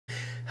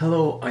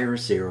Hello,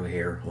 Iris Zero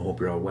here. I hope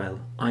you're all well.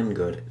 I'm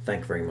good.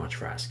 Thank you very much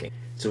for asking.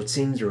 So it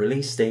seems the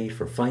release date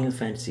for Final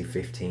Fantasy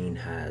 15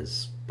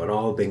 has but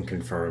all been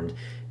confirmed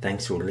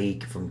thanks to a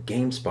leak from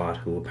GameSpot,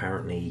 who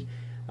apparently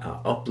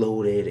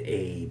uploaded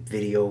a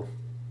video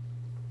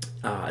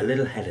a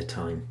little ahead of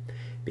time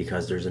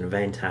because there's an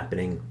event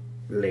happening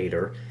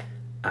later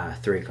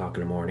at 3 o'clock in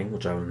the morning,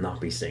 which I will not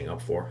be staying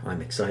up for.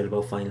 I'm excited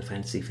about Final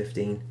Fantasy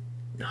 15,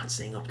 not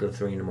staying up till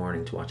 3 in the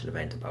morning to watch an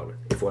event about it.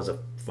 If it was a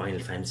Final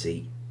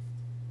Fantasy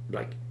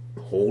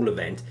whole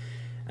event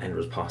and there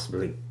was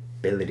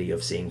possibility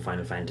of seeing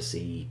Final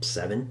Fantasy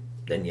 7,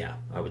 then yeah,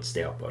 I would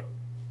stay up, but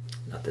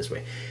not this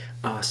way.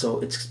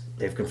 So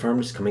they've confirmed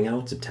it's coming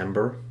out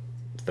September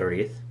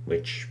 30th,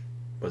 which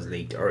was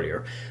leaked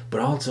earlier, but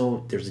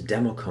also there's a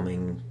demo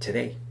coming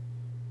today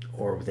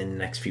or within the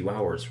next few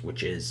hours,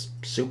 which is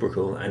super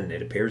cool, and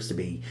it appears to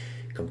be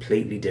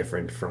completely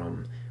different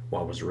from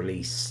what was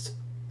released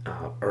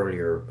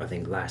earlier, I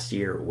think last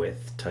year,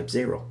 with Type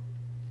 0,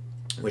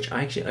 which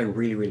I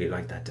really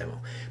like that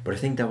demo. But I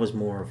think that was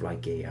more of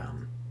like a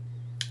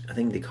I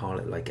think they call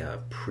it like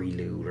a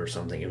prelude or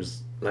something. It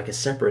was like a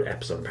separate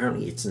episode.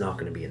 Apparently it's not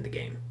going to be in the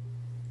game.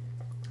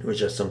 It was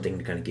just something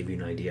to kind of give you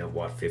an idea of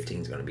what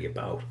 15 is going to be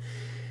about,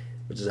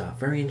 which is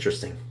very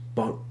interesting.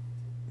 But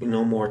we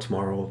know more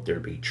tomorrow.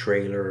 There'll be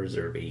trailers,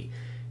 there'll be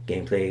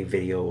gameplay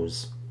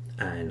videos,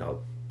 and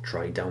I'll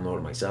try download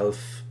it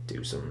myself,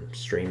 do some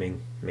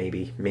streaming.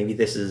 Maybe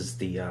this is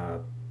the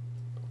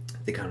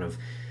kind of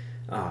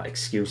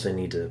excuse I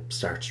need to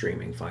start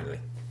streaming finally.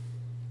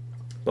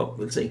 But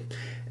we'll see.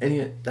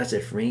 Anyway, that's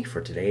it for me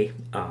for today.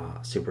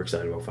 Super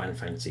excited about Final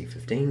Fantasy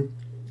 15.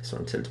 So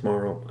until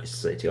tomorrow, I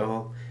say to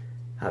y'all,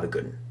 have a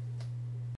good one.